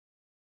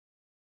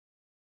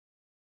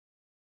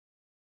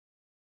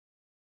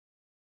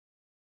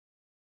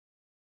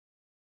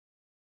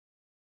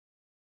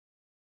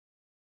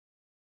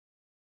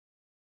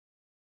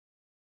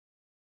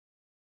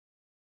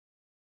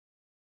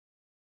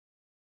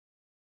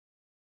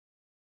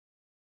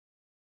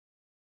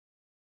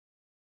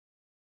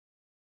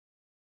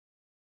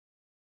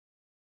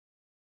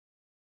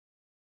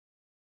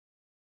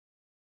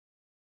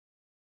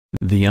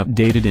The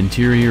updated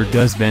interior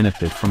does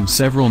benefit from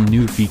several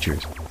new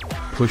features.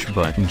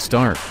 Push-button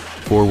start,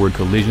 forward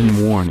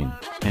collision warning,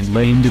 and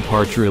lane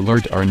departure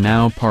alert are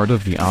now part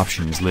of the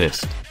options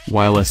list,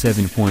 while a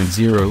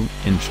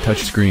 7.0-inch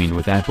touchscreen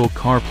with Apple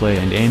CarPlay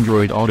and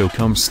Android Auto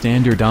comes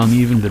standard on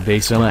even the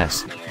base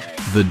LS.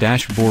 The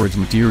dashboard's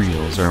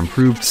materials are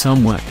improved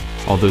somewhat,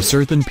 although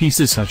certain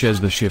pieces such as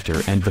the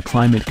shifter and the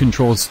climate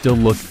control still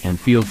look and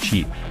feel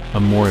cheap, a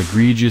more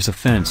egregious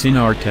offense in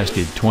our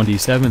tested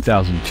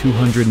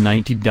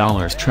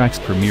 $27,290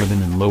 Trax Premier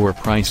than in lower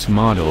price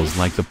models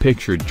like the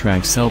pictured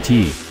Trax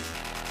LT.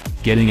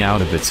 Getting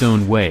out of its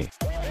own way.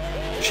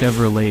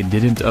 Chevrolet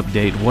didn't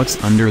update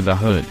what's under the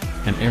hood,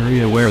 an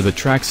area where the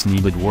Trax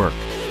needed work.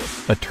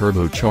 A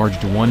turbocharged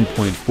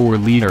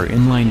 1.4-liter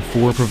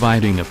inline-4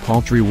 providing a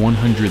paltry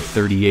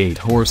 138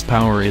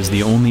 horsepower is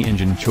the only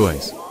engine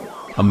choice.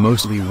 A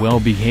mostly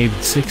well-behaved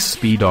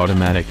 6-speed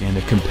automatic and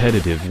a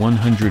competitive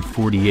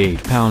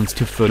 148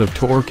 pounds-to-foot of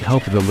torque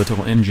help the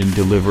little engine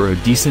deliver a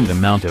decent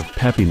amount of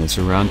peppiness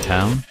around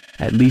town,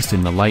 at least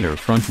in the lighter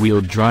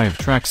front-wheel drive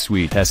tracks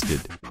we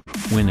tested.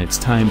 When it's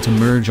time to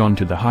merge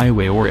onto the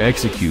highway or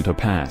execute a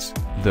pass,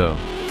 though,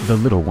 the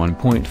little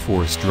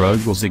 1.4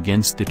 struggles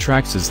against the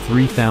Trax's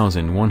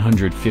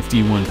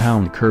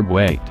 3,151-pound curb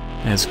weight,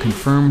 as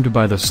confirmed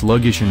by the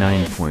sluggish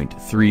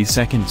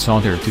 9.3-second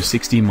solder to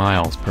 60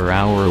 miles per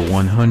hour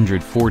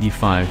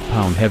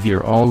 145-pound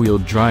heavier all-wheel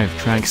drive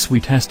Trax we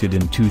tested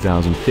in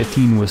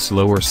 2015 was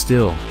slower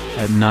still,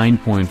 at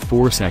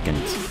 9.4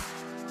 seconds.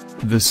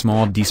 The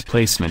small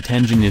displacement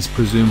engine is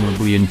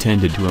presumably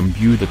intended to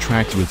imbue the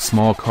Trax with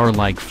small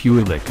car-like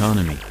fuel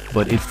economy,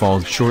 but it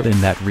falls short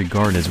in that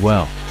regard as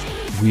well.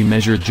 We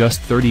measured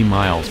just 30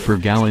 miles per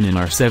gallon in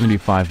our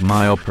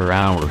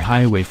 75-mile-per-hour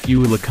highway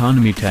fuel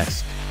economy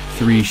test,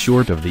 3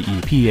 short of the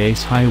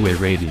EPA's highway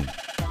rating.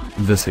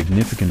 The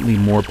significantly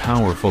more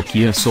powerful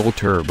Kia Soul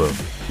Turbo,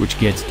 which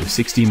gets to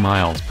 60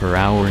 miles per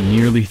hour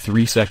nearly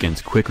 3 seconds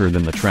quicker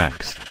than the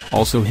Trax,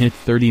 also hit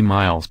 30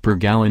 miles per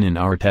gallon in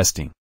our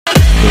testing.